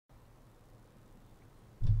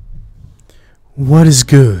What is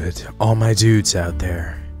good, all my dudes out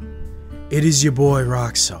there? It is your boy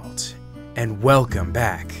Roxalt, and welcome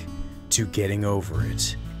back to Getting Over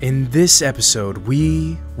It. In this episode,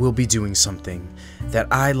 we will be doing something that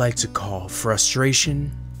I like to call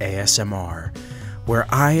Frustration ASMR, where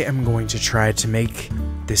I am going to try to make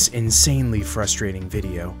this insanely frustrating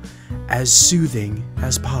video as soothing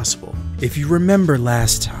as possible. If you remember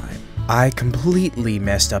last time, I completely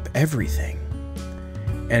messed up everything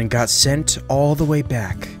and got sent all the way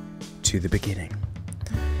back to the beginning.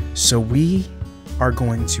 So we are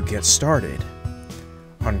going to get started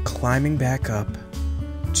on climbing back up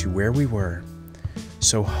to where we were,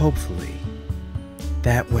 so hopefully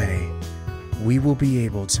that way we will be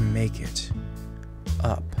able to make it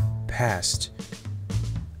up past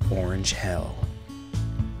Orange Hell,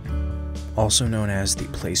 also known as the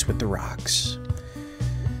place with the rocks.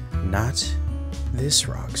 Not this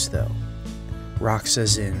rocks though. Rocks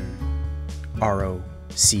as in R-O-C-K-S,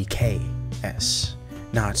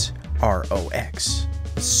 not R-O-X.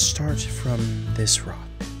 Let's start from this rock.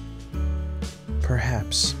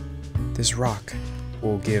 Perhaps this rock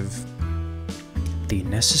will give the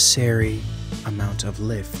necessary amount of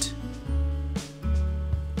lift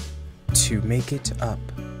to make it up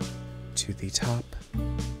to the top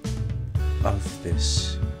of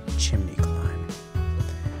this chimney climb.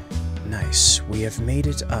 Nice, we have made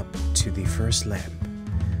it up to the first lamp,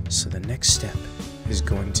 so the next step is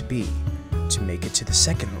going to be to make it to the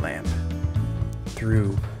second lamp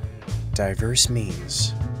through diverse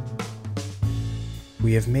means.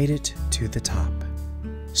 We have made it to the top,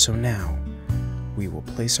 so now we will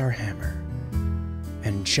place our hammer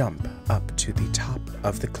and jump up to the top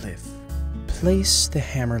of the cliff. Place the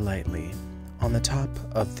hammer lightly on the top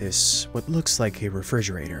of this, what looks like a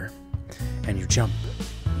refrigerator, and you jump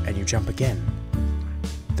again.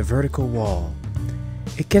 The vertical wall,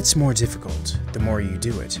 it gets more difficult the more you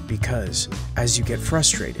do it, because as you get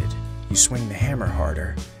frustrated, you swing the hammer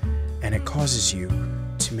harder, and it causes you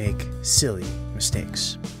to make silly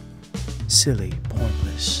mistakes. Silly,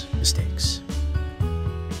 pointless mistakes.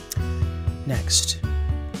 Next,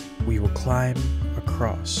 we will climb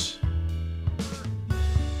across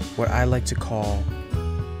what I like to call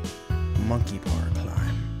monkey bar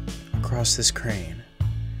climb, across this crane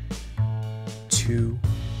to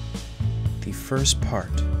the first part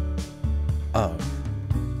of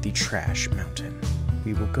the trash mountain.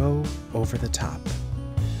 We will go over the top.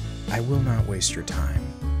 I will not waste your time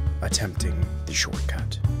attempting the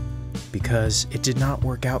shortcut, because it did not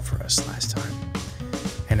work out for us last time,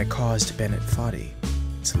 and it caused Bennett Foddy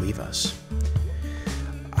to leave us.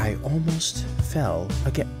 I almost fell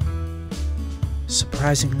again.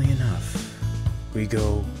 Surprisingly enough, we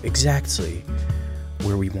go exactly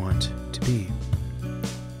where we want to be.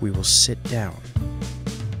 We will sit down,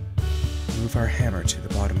 move our hammer to the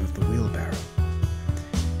bottom of the wheelbarrow.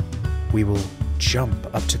 We will jump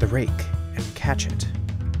up to the rake and catch it.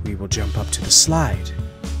 We will jump up to the slide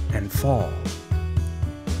and fall,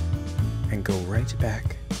 and go right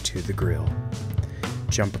back to the grill.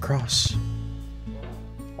 Jump across,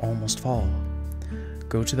 almost fall.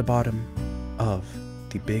 Go to the bottom of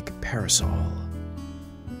the big parasol.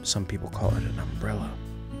 Some people call it an umbrella,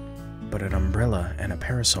 but an umbrella and a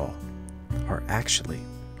parasol are actually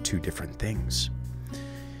two different things.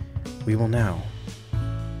 We will now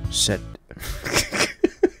set...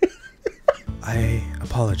 I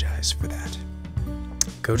apologize for that.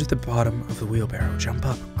 Go to the bottom of the wheelbarrow, jump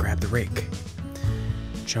up, grab the rake.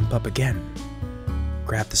 Jump up again,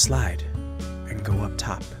 grab the slide, and go up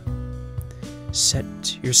top.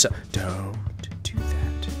 Set yourself... Don't do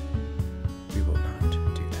that. We will not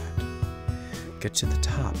do that. Get to the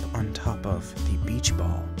top, on top of the beach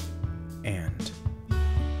ball and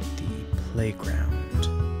the playground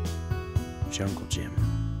jungle gym.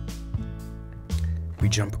 We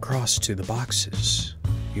jump across to the boxes.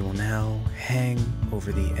 We will now hang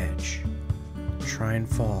over the edge. Try and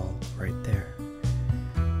fall right there.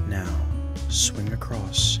 Now, swing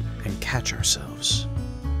across and catch ourselves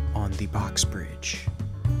on the box bridge.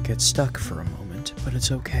 Get stuck for a moment, but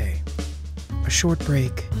it's okay. A short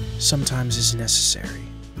break sometimes is necessary.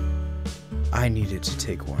 I needed to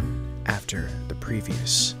take one after the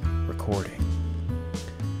previous recording,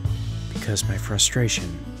 because my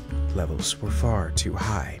frustration levels were far too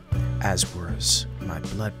high, as was my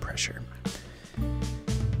blood pressure.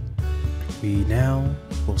 We now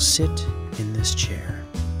will sit in this chair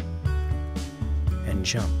and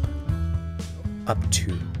jump up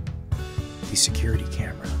to the security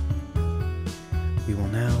camera. We will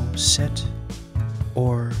now set,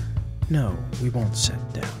 or no, we won't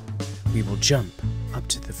set down. We will jump up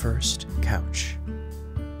to the first couch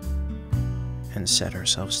and set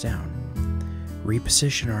ourselves down.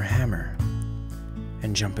 Reposition our hammer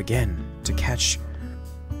and jump again to catch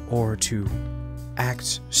or to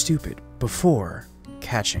act stupid before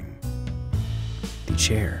catching the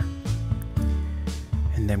chair.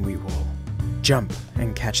 And then we will jump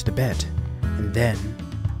and catch the bed, and then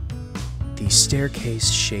the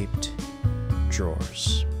staircase-shaped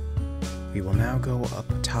drawers. We will now go up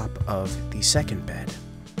top of the second bed,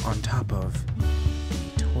 on top of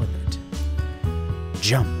the toilet.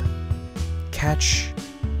 Jump, catch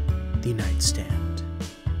the nightstand,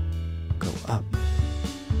 go up,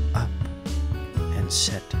 and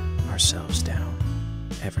set ourselves down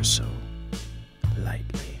ever so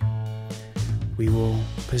lightly. We will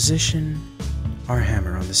position our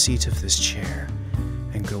hammer on the seat of this chair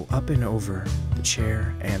and go up and over the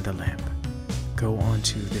chair and the lamp. Go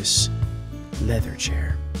onto this leather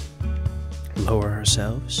chair. Lower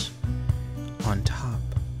ourselves on top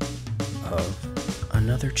of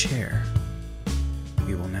another chair.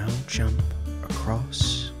 We will now jump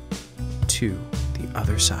across to the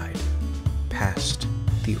other side, past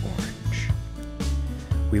the orange.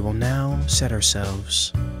 We will now set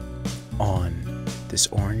ourselves on this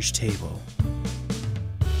orange table.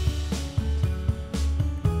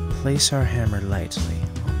 Place our hammer lightly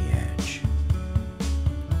on the edge.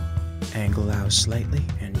 Angle out slightly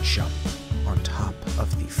and jump on top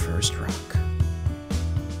of the first rock.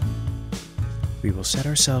 We will set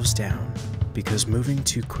ourselves down because moving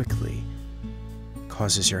too quickly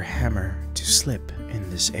causes your hammer to slip in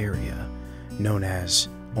this area known as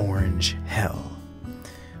Orange Hell.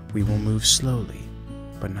 We will move slowly,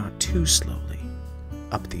 but not too slowly,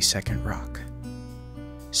 up the second rock.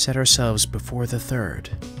 Set ourselves before the third.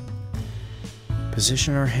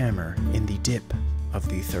 Position our hammer in the dip of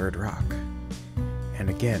the third rock, and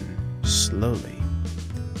again, slowly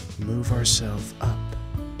move ourselves up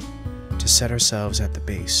to set ourselves at the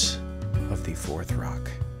base of the fourth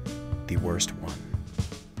rock, the worst one.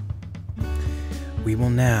 We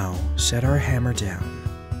will now set our hammer down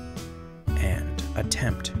and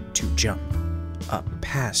attempt to jump up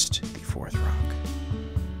past the fourth rock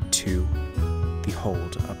to the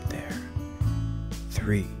hold up there.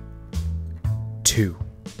 3, 2,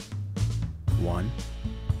 1,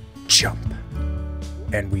 jump.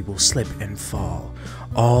 And we will slip and fall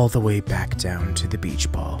all the way back down to the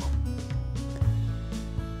beach ball.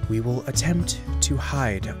 We will attempt to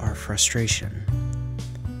hide our frustration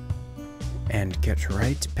and get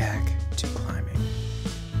right back to climbing,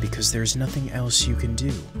 because there's nothing else you can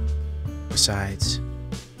do besides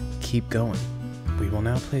keep going. We will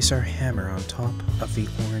now place our hammer on top of the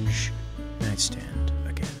orange nightstand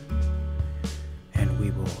again, and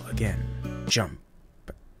we will again jump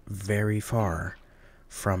very far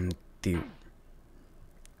from the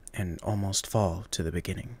and almost fall to the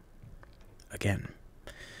beginning again.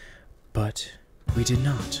 But we did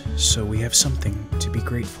not, so we have something to be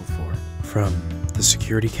grateful for. From the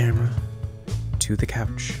security camera to the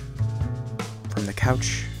couch, from the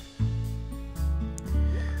couch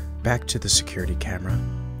back to the security camera,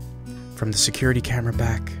 from the security camera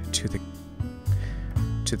back to the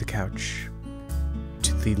couch,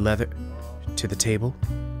 to the table,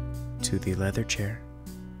 to the leather chair,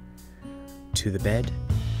 to the bed,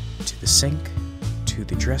 to the sink, to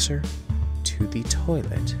the dresser, to the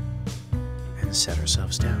toilet, and set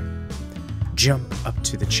ourselves down. Jump up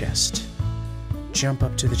to the chest, jump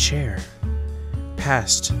up to the chair,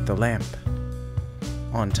 past the lamp,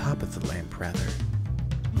 on top of the lamp rather,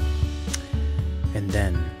 and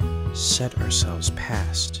then set ourselves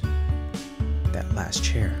past that last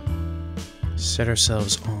chair. Set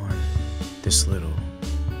ourselves on this little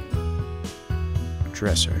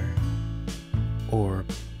dresser, or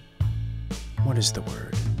what is the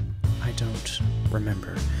word? I don't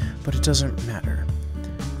remember, but it doesn't matter.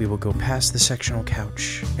 We will go past the sectional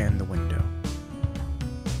couch and the window,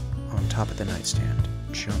 on top of the nightstand,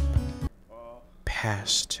 jump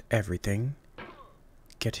past everything,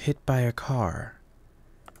 get hit by a car,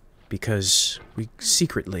 because we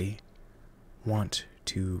secretly want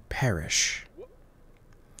to perish.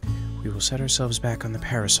 We will set ourselves back on the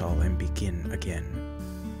parasol and begin again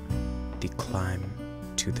the climb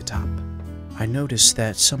to the top. I noticed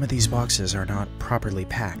that some of these boxes are not properly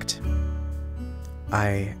packed.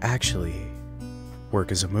 I actually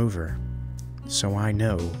work as a mover, so I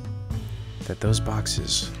know that those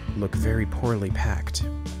boxes look very poorly packed.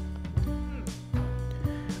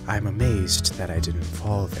 I'm amazed that I didn't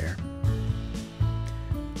fall there.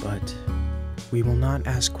 But we will not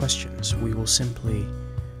ask questions. We will simply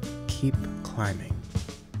keep climbing,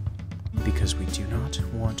 because we do not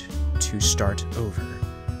want to start over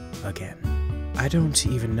again. I don't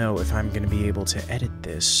even know if I'm going to be able to edit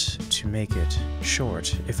this to make it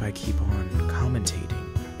short if I keep on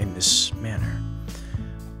commentating in this manner.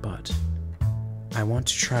 But I want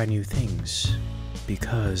to try new things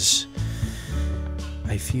because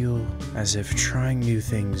I feel as if trying new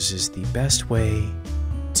things is the best way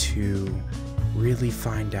to really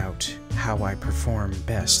find out how I perform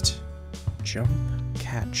best. Jump,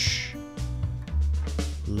 catch,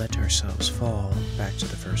 let ourselves fall back to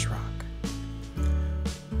the first rock.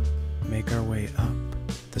 Make our way up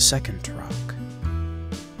the second rock.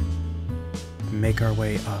 Make our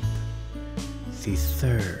way up the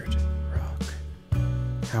third rock.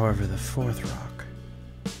 However, the fourth rock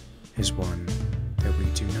is one that we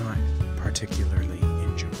do not particularly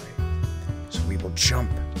enjoy. So we will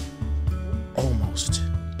jump, almost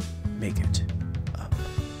make it up.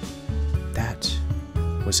 That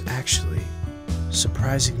was actually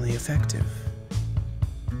surprisingly effective.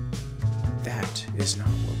 That is not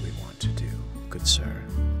what we want to do, good sir.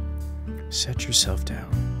 Set yourself down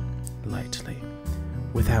lightly,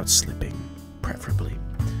 without slipping, preferably.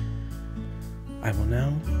 I will now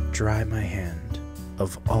dry my hand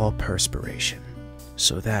of all perspiration,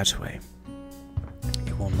 so that way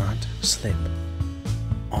it will not slip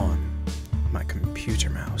on my computer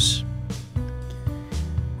mouse.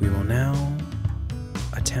 We will now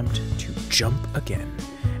attempt to jump again,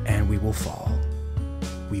 and we will fall.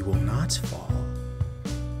 We will not fall.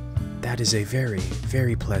 That is a very,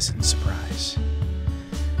 very pleasant surprise.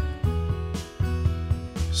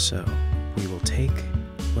 So, we will take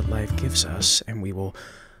what life gives us, and we will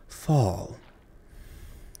fall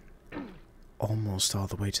almost all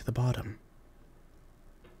the way to the bottom.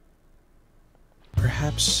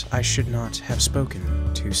 Perhaps I should not have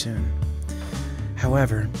spoken too soon.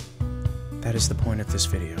 However, that is the point of this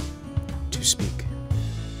video. To speak.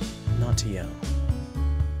 Not to yell.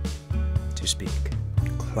 To speak.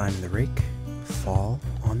 Climb the rake, fall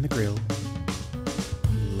on the grill,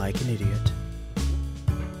 like an idiot.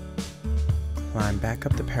 Climb back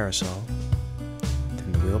up the parasol,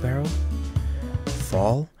 then the wheelbarrow,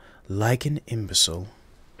 fall like an imbecile,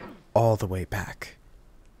 all the way back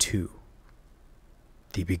to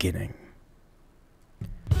the beginning.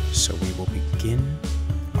 So we will begin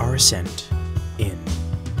our ascent in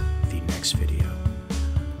the next video.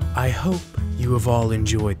 I hope you have all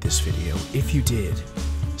enjoyed this video. If you did,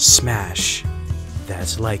 smash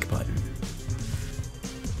that like button.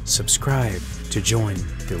 Subscribe to join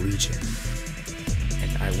the Legion.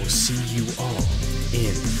 And I will see you all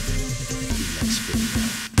in